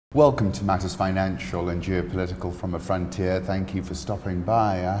Welcome to Matters Financial and Geopolitical from a Frontier. Thank you for stopping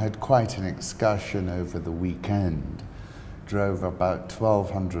by. I had quite an excursion over the weekend. Drove about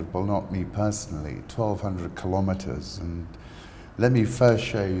 1,200, well not me personally, 1,200 kilometers. And let me first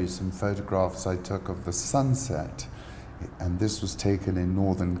show you some photographs I took of the sunset. And this was taken in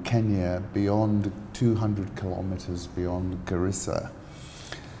northern Kenya, beyond 200 kilometers beyond Garissa.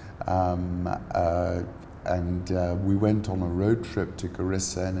 We went on a road trip to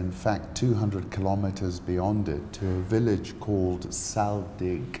Garissa, and in fact 200 kilometers beyond it to a village called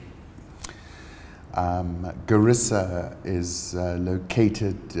Saldig. Garissa is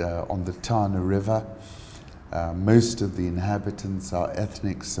located on the Tana River. Most of the inhabitants are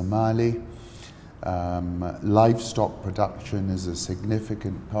ethnic Somali. Livestock production is a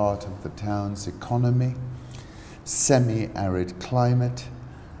significant part of the town's economy. Semi-arid climate.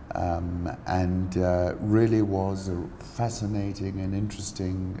 And really was a fascinating and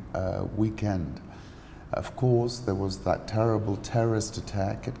interesting weekend. Of course, there was that terrible terrorist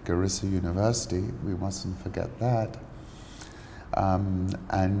attack at Garissa University. We mustn't forget that. On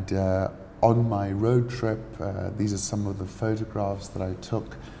my road trip, these are some of the photographs that I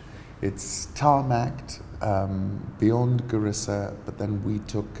took. It's tarmacked beyond Garissa, but then we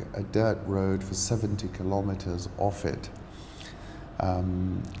took a dirt road for 70 kilometers off it.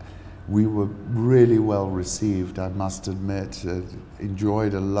 We were really well received, I must admit.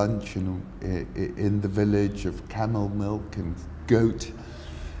 Enjoyed a lunch in the village of camel milk and goat.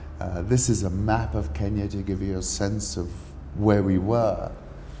 This is a map of Kenya to give you a sense of where we were.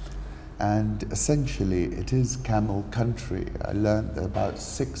 And essentially, it is camel country. I learned there are about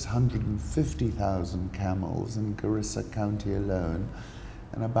 650,000 camels in Garissa County alone,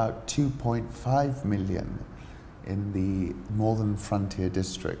 and about 2.5 million in the Northern Frontier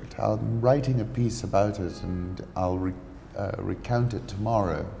District. I'm writing a piece about it and I'll recount it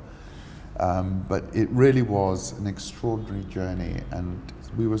tomorrow. But it really was an extraordinary journey, and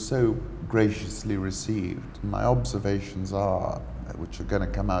we were so graciously received. My observations are, which are going to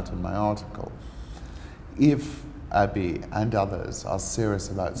come out in my article, if Abiy and others are serious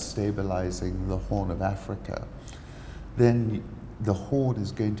about stabilizing the Horn of Africa, then the Horn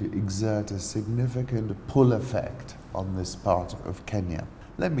is going to exert a significant pull effect on this part of Kenya.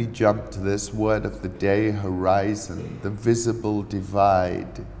 Let me jump to this word of the day: horizon, the visible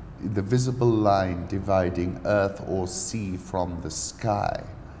divide, the visible line dividing earth or sea from the sky,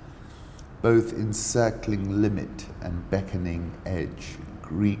 both encircling limit and beckoning edge.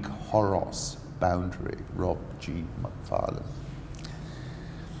 Greek horos, boundary. Rob G. McFarlane.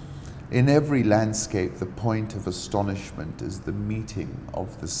 In every landscape, the point of astonishment is the meeting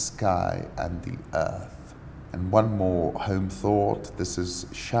of the sky and the earth. And one more home thought: this is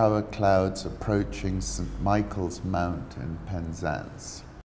shower clouds approaching St. Michael's Mount in Penzance.